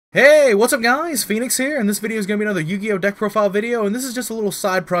Hey, what's up guys? Phoenix here, and this video is going to be another Yu-Gi-Oh! Deck profile video, and this is just a little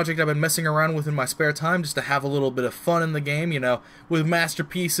side project I've been messing around with in my spare time, just to have a little bit of fun in the game, you know, with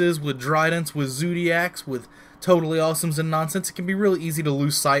masterpieces, with Tridents, with Zodiacs, with totally awesomes and nonsense. It can be really easy to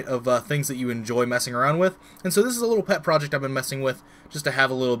lose sight of things that you enjoy messing around with, and so this is a little pet project I've been messing with, just to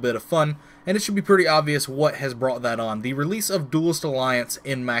have a little bit of fun, and it should be pretty obvious what has brought that on. The release of Duelist Alliance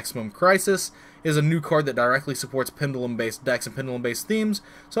in Maximum Crisis is a new card that directly supports Pendulum-based decks and Pendulum-based themes,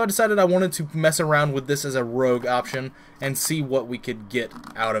 so I decided I wanted to mess around with this as a rogue option and see what we could get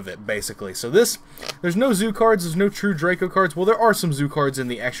out of it, basically. So there's no Zoo cards, there's no true Draco cards. Well, there are some Zoo cards in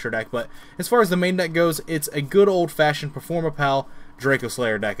the extra deck, but as far as the main deck goes, it's a good old-fashioned Performapal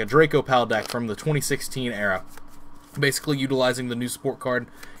Dracoslayer deck, a Draco-Pal deck from the 2016 era, basically utilizing the new support card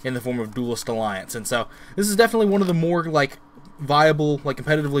in the form of Duelist Alliance. And so this is definitely one of the more viable,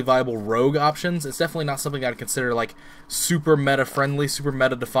 competitively viable rogue options. It's definitely not something I'd consider super meta friendly, super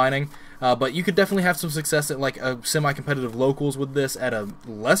meta defining, but you could definitely have some success at a semi-competitive locals with this, at a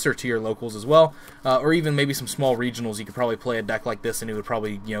lesser tier locals as well, or even maybe some small regionals. You could probably play a deck like this and it would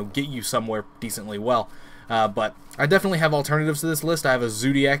probably get you somewhere decently well. But I definitely have alternatives to this list. I have a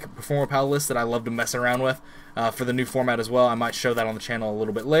Zodiac Performapal list that I love to mess around with for the new format as well. I might show that on the channel a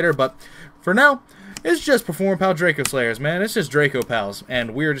little bit later, but for now, it's just Performapal Dracoslayers, man. It's just Draco-Pals,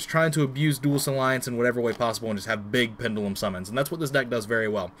 and we're just trying to abuse Duelist Alliance in whatever way possible and just have big Pendulum summons, and that's what this deck does very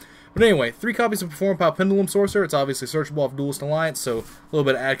well. But anyway, 3 copies of Performapal Pendulum Sorcerer. It's obviously searchable off Duelist Alliance, so a little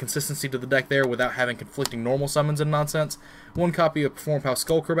bit of added consistency to the deck there without having conflicting normal summons and nonsense. 1 copy of Performapal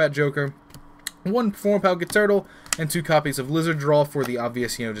Skullcrobat Joker, 1 Performapal Get Turtle, and 2 copies of Lizard Draw for the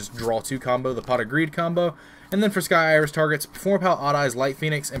obvious, just draw 2 combo, the Pot of Greed combo. And then for Sky Iris targets, Performapal Odd Eyes Light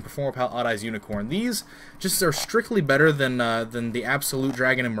Phoenix and Performapal Odd Eyes Unicorn. These just are strictly better than the Absolute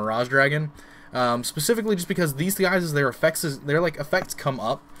Dragon and Mirage Dragon, specifically just because these guys, their effects come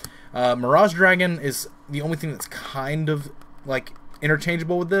up. Mirage Dragon is the only thing that's kind of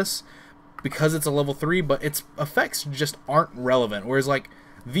interchangeable with this because it's a level 3, but its effects just aren't relevant. Whereas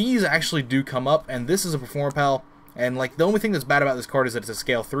these actually do come up, and this is a Performapal. And the only thing that's bad about this card is that it's a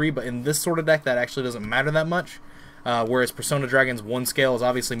scale 3, but in this sort of deck that actually doesn't matter that much. Whereas Persona Dragon's 1 scale is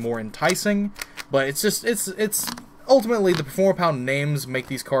obviously more enticing, but it's ultimately the Performapal names make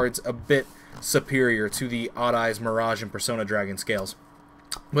these cards a bit superior to the Odd Eyes, Mirage, and Persona Dragon scales.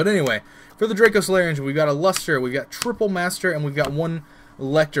 But anyway, for the Dracoslayer engine, we've got a Luster, we've got Triple Master, and we've got 1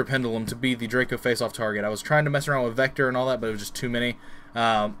 Lecter Pendulum to be the Draco face-off target. I was trying to mess around with Vector and all that, but it was just too many.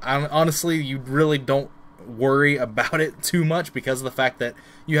 Honestly, you really don't worry about it too much because of the fact that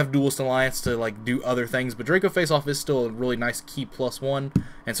you have Duelist Alliance to do other things, but Draco Face Off is still a really nice key +1,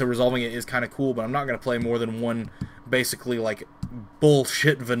 and so resolving it is kind of cool, but I'm not going to play more than 1 basically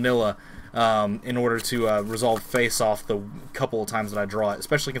bullshit vanilla in order to resolve Face Off the couple of times that I draw it,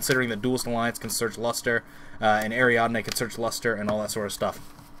 especially considering that Duelist Alliance can search Luster, and Ariadne can search Luster, and all that sort of stuff.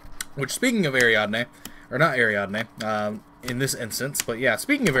 Which, speaking of Ariadne, or not Ariadne, in this instance, but yeah,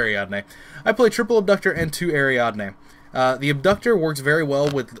 speaking of Ariadne, I play Triple Abductor and 2 Ariadne. The Abductor works very well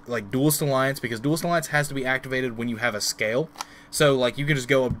with Duelist Alliance because Duelist Alliance has to be activated when you have a scale. So you can just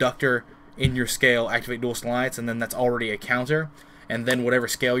go Abductor in your scale, activate Duelist Alliance, and then that's already a counter. And then whatever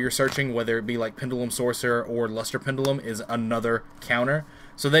scale you're searching, whether it be Pendulum Sorcerer or Luster Pendulum, is another counter.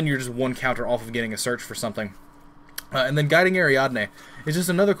 So then you're just 1 counter off of getting a search for something. And then Guiding Ariadne is just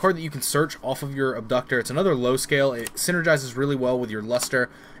another card that you can search off of your Abductor. It's another low scale. It synergizes really well with your Luster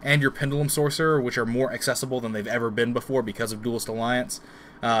and your Pendulum Sorcerer, which are more accessible than they've ever been before because of Duelist Alliance,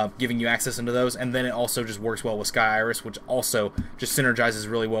 giving you access into those. And then it also just works well with Sky Iris, which also just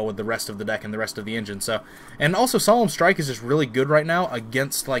synergizes really well with the rest of the deck and the rest of the engine. So, and also Solemn Strike is just really good right now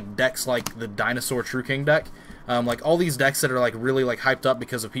against decks like the Dinosaur True King deck. All these decks that are really hyped up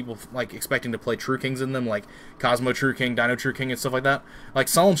because of people expecting to play True Kings in them, like Cosmo True King, Dino True King, and stuff like that.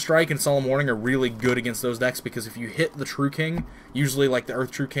 Solemn Strike and Solemn Warning are really good against those decks because if you hit the True King, usually the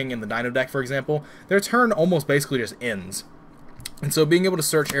Earth True King and the Dino deck, for example, their turn almost basically just ends. And so being able to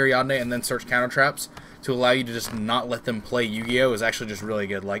search Ariadne and then search counter traps to allow you to just not let them play Yu-Gi-Oh! Is actually just really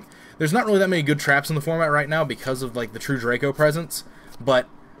good. There's not really that many good traps in the format right now because of the true Draco presence, but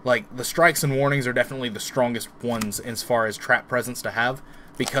the strikes and warnings are definitely the strongest ones as far as trap presence to have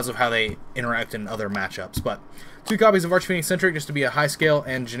because of how they interact in other matchups. But 2 copies of Arch Phoenix Centric just to be a high scale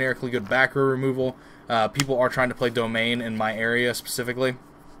and generically good back row removal. People are trying to play Domain in my area specifically,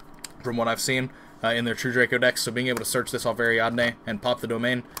 from what I've seen in their True Draco decks, so being able to search this off Ariadne and pop the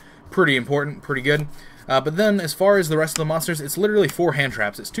Domain, pretty important, pretty good. But then, as far as the rest of the monsters, it's literally 4 hand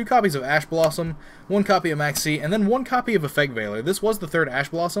traps. It's 2 copies of Ash Blossom, 1 copy of Maxx C, and then 1 copy of Effect Veiler. This was the 3rd Ash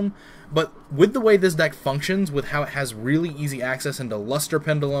Blossom, but with the way this deck functions, with how it has really easy access into Luster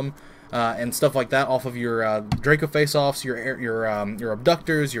Pendulum, and stuff like that off of your Draco face-offs, your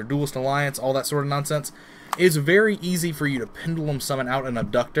Abductors, your Duelist Alliance, all that sort of nonsense, it's very easy for you to Pendulum summon out an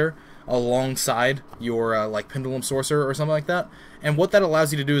Abductor alongside your like Pendulum Sorcerer or something like that. And what that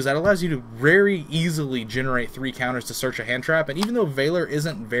allows you to do is that allows you to very easily generate 3 counters to search a hand trap. And even though Veiler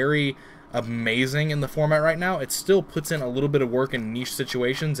isn't very amazing in the format right now, it still puts in a little bit of work in niche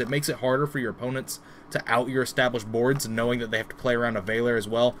situations. It makes it harder for your opponents to out your established boards, knowing that they have to play around a Veiler as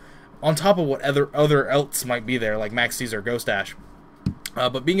well, on top of what other else might be there, like Maxx C or Ghost Dash.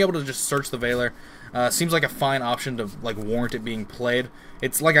 But being able to just search the Veiler seems like a fine option to like warrant it being played.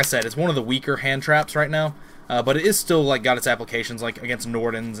 It's, like I said, it's one of the weaker hand traps right now, but it is still like got its applications, like against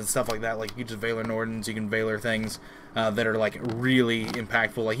Nordens and stuff like that. Like you just Veiler Nordens, you can Veiler things that are like really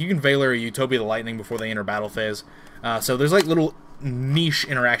impactful. Like you can Veiler a Utopia the Lightning before they enter battle phase. So there's like little niche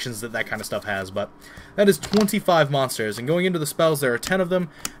interactions that kind of stuff has, but that is 25 monsters. And going into the spells, there are 10 of them.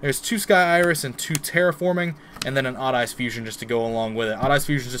 There's 2 Sky Iris and 2 Terraforming, and then an Odd Eyes Fusion just to go along with it. Odd Eyes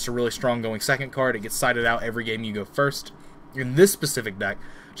Fusion is just a really strong going second card. It gets sided out every game you go first in this specific deck,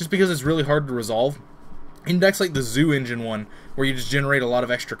 just because it's really hard to resolve. In decks like the Zoo Engine one, where you just generate a lot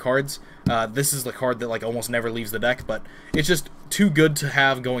of extra cards, this is the card that like almost never leaves the deck, but it's just too good to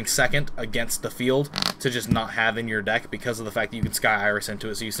have going second against the field to just not have in your deck because of the fact that you can Sky Iris into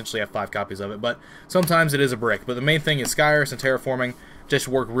it, so you essentially have 5 copies of it. But sometimes it is a brick. But the main thing is Sky Iris and Terraforming just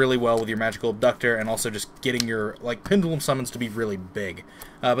work really well with your Magical Abductor, and also just getting your like Pendulum summons to be really big.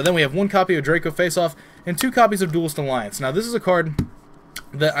 But then we have 1 copy of Draco Face-Off and 2 copies of Duelist Alliance. Now this is a card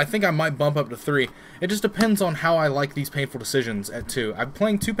that I think I might bump up to 3. It just depends on how I like these Painful Decisions at 2. I'm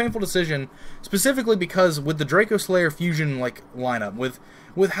playing 2 Painful Decision specifically because with the Dracoslayer fusion like lineup,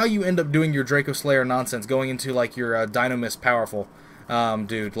 with how you end up doing your Dracoslayer nonsense, going into like your Dynomist Powerful,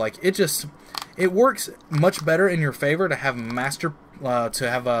 dude, like it works much better in your favor to have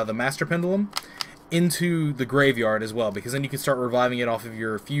the Master Pendulum into the graveyard as well, because then you can start reviving it off of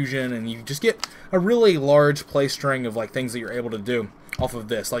your fusion, and you just get a really large play string of like things that you're able to do off of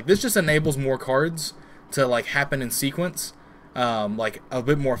this. Like this just enables more cards to like happen in sequence, like a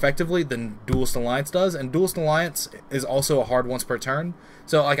bit more effectively than Duelist Alliance does. And Duelist Alliance is also a hard once per turn,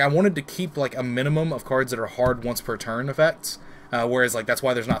 so like I wanted to keep like a minimum of cards that are hard once per turn effects. Whereas, like, that's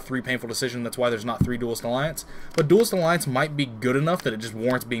why there's not 3 Painful Decision, that's why there's not 3 Duelist Alliance. But Duelist Alliance might be good enough that it just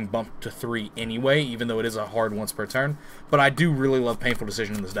warrants being bumped to 3 anyway, even though it is a hard once per turn. But I do really love Painful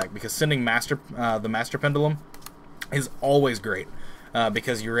Decision in this deck, because sending the Master Pendulum is always great.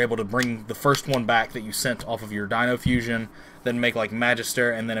 Because you're able to bring the first one back that you sent off of your Dino Fusion, then make like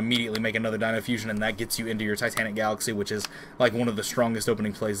Magister, and then immediately make another Dino Fusion, and that gets you into your Titanic Galaxy, which is like one of the strongest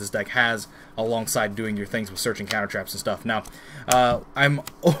opening plays this deck has, alongside doing your things with searching counter traps and stuff. Now, I'm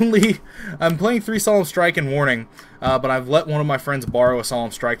playing 3 Solemn Strike and Warning, but I've let one of my friends borrow a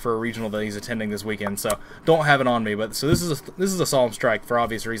Solemn Strike for a regional that he's attending this weekend, so don't have it on me. But so this is a Solemn Strike for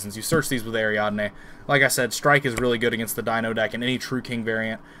obvious reasons. You search these with Ariadne. Like I said, Strike is really good against the Dino deck and any True King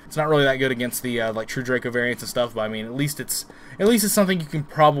variant. It's not really that good against the like True Draco variants and stuff, but I mean, at least it's something you can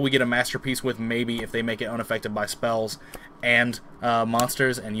probably get a masterpiece with, maybe if they make it unaffected by spells and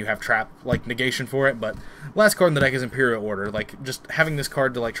monsters, and you have trap like negation for it. But last card in the deck is Imperial Order. Like just having this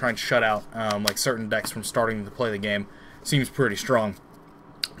card to like try and shut out like certain decks from starting to play the game seems pretty strong.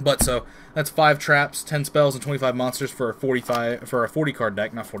 But so that's 5 traps, 10 spells, and 25 monsters for a 40 card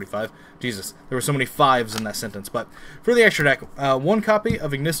deck. Not 45. Jesus, there were so many 5s in that sentence. But for the extra deck, 1 copy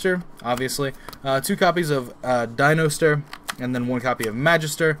of Ignister, obviously, 2 copies of Dinoster, and then 1 copy of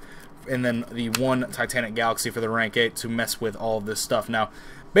Magister, and then the 1 Titanic Galaxy for the rank 8 to mess with all of this stuff. Now,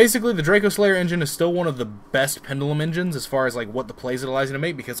 basically, the Dracoslayer engine is still one of the best Pendulum engines as far as like what the plays it allows you to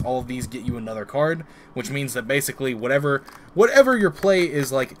make, because all of these get you another card, which means that basically whatever your play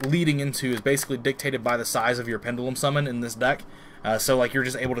is like leading into is basically dictated by the size of your Pendulum summon in this deck. So like you're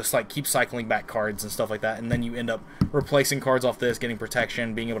just able to like keep cycling back cards and stuff like that, and then you end up replacing cards off this, getting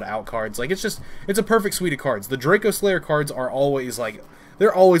protection, being able to out cards. Like it's a perfect suite of cards. The Dracoslayer cards are always like,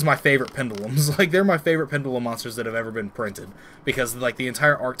 they're always my favorite Pendulums. Like, they're my favorite Pendulum monsters that have ever been printed, because like the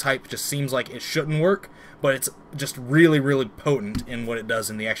entire archetype just seems like it shouldn't work, but it's just really, really potent in what it does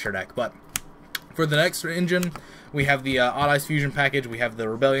in the extra deck. But for the next engine, we have the Odd Eyes Fusion package, we have the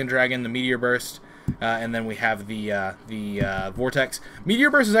Rebellion Dragon, the Meteor Burst, and then we have the Vortex. Meteor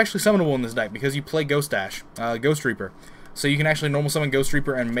Burst is actually summonable in this deck because you play Ghost Dash, Ghost Reaper. So you can actually normal summon Ghost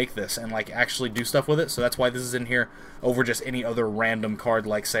Reaper and make this and like actually do stuff with it. So that's why this is in here over just any other random card,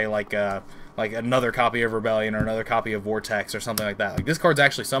 like say like like another copy of Rebellion or another copy of Vortex or something like that. Like, this card's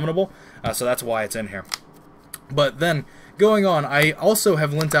actually summonable, so that's why it's in here. But then, going on, I also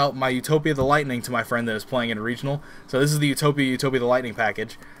have lent out my Utopia the Lightning to my friend that is playing in a regional. So this is the Utopia the Lightning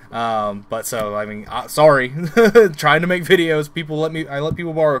package. But so, I mean, sorry, trying to make videos, I let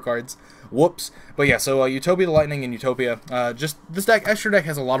people borrow cards. Whoops. But yeah, so Utopia the Lightning and Utopia, just this extra deck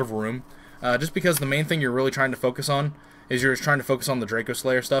has a lot of room, just because the main thing you're really trying to focus on is you're trying to focus on the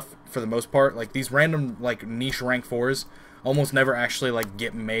Draco-Slayer stuff for the most part. Like, these random, like, niche rank 4s almost never actually, like,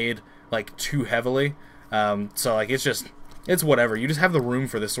 get made, like, too heavily. So, like, it's whatever. You just have the room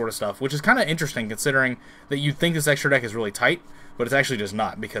for this sort of stuff, which is kind of interesting considering that you'd think this extra deck is really tight, but it's actually just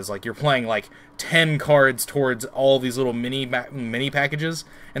not, because, like, you're playing, like, 10 cards towards all these little mini packages,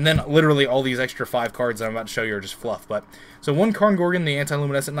 and then literally all these extra 5 cards that I'm about to show you are just fluff. But so 1 Karn Gorgon, the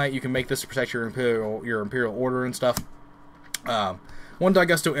Anti-Luminescent Knight, you can make this to protect your Imperial Order and stuff. 1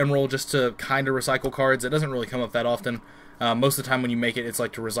 Daigusto Emerald, just to kind of recycle cards. It doesn't really come up that often. Most of the time when you make it, it's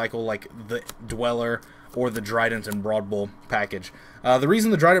like to recycle like the Dweller or the Trident and Broadbull package. The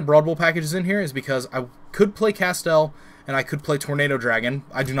reason the Trident Broadbull package is in here is because I could play Castel and I could play Tornado Dragon.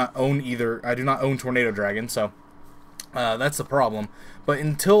 I do not own either. I do not own Tornado Dragon, so that's the problem. But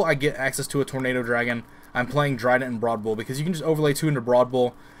until I get access to a Tornado Dragon, I'm playing Trident and Broadbull, because you can just overlay 2 into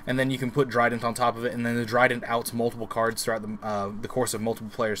Broadbull, and then you can put Trident on top of it, and then the Trident outs multiple cards throughout the course of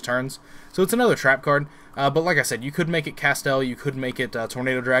multiple players' turns. So it's another trap card, but like I said, you could make it Castel, you could make it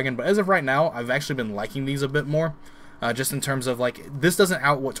Tornado Dragon, but as of right now, I've actually been liking these a bit more, just in terms of, like, this doesn't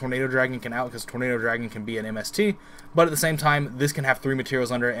out what Tornado Dragon can out, because Tornado Dragon can be an MST, but at the same time, this can have 3 materials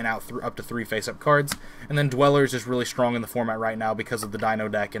under it and out up to 3 face-up cards, and then Dweller is just really strong in the format right now because of the Dino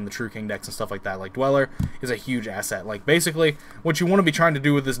deck and the True King decks and stuff like that. Like, Dweller is a huge asset. Like, basically, what you want to be trying to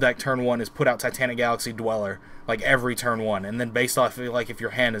do with this deck turn 1 is put out Titanic Galaxy Dweller, like, every turn 1, and then based off, like, if your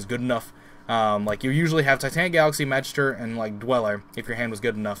hand is good enough, like, you usually have Titanic Galaxy, Magister, and, like, Dweller, if your hand was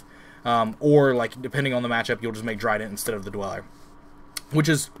good enough. Or, like, depending on the matchup, you'll just make Trident instead of the Dweller, which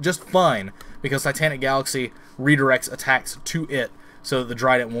is just fine, because Titanic Galaxy redirects attacks to it, so the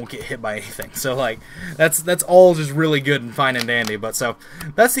Trident won't get hit by anything. So, like, that's all just really good and fine and dandy. But so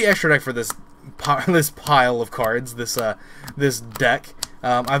that's the extra deck for this pile of cards, this deck.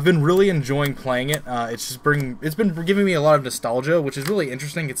 I've been really enjoying playing it. It's been giving me a lot of nostalgia, which is really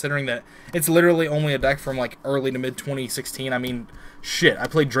interesting considering that it's literally only a deck from, like, early to mid 2016. I mean, shit, I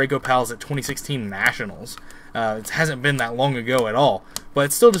played Draco-Pals at 2016 Nationals. It hasn't been that long ago at all, but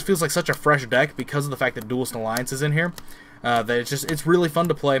it still just feels like such a fresh deck because of the fact that Duelist Alliance is in here. That it's really fun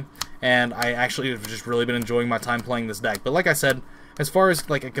to play, and I actually have just really been enjoying my time playing this deck. But like I said, as far as,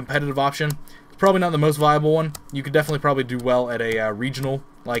 like, a competitive option, it's probably not the most viable one. You could definitely probably do well at a regional,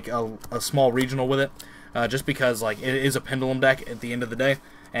 like a small regional with it, just because, like, it is a Pendulum deck at the end of the day,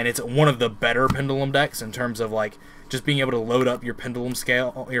 and it's one of the better Pendulum decks in terms of, like, just being able to load up your Pendulum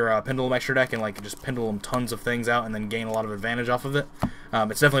scale, your Pendulum extra deck, and, like, just Pendulum tons of things out and then gain a lot of advantage off of it.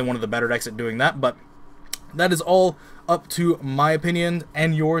 It's definitely one of the better decks at doing that, but that is all up to my opinion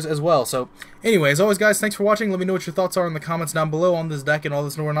and yours as well. So anyway, as always, guys, thanks for watching. Let me know what your thoughts are in the comments down below on this deck and all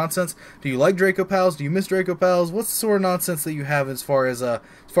this sort of nonsense. Do you like Draco-Pals? Do you miss Draco-Pals? What's the sort of nonsense that you have as far as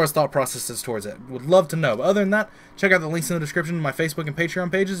thought processes towards it? Would love to know. But other than that, check out the links in the description to my Facebook and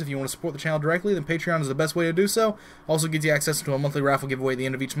Patreon pages. If you want to support the channel directly, then Patreon is the best way to do so. Also gives you access to a monthly raffle giveaway at the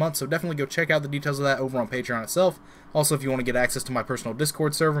end of each month, so definitely go check out the details of that over on Patreon itself. Also, if you want to get access to my personal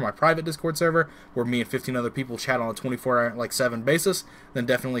Discord server, my private Discord server, where me and 15 other people chat on a 24/7 basis, then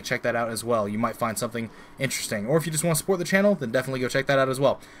definitely check that out as well. You might find something interesting. Or if you just want to support the channel, then definitely go check that out as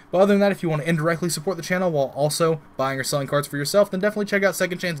well. But other than that, if you want to indirectly support the channel while also buying or selling cards for yourself, then definitely check out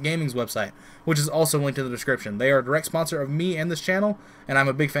Second Chance Gaming's website, which is also linked in the description. They are a direct sponsor of me and this channel, and I'm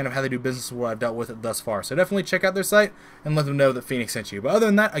a big fan of how they do business and what I've dealt with it thus far. So definitely check out their site and let them know that Phoenix sent you. But other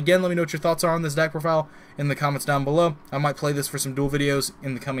than that, again, let me know what your thoughts are on this deck profile in the comments down below. I might play this for some duel videos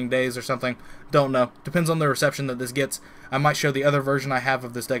in the coming days or something. Don't know. Depends on the reception that this gets. I might show the other version I have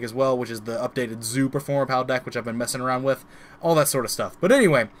of this deck as well, which is the updated Zoo Performapal deck, which I've been messing around with. All that sort of stuff. But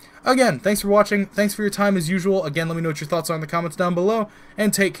anyway, again, thanks for watching. Thanks for your time as usual. Again, let me know what your thoughts are in the comments down below.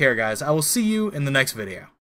 And take care, guys. I will see you in the next video.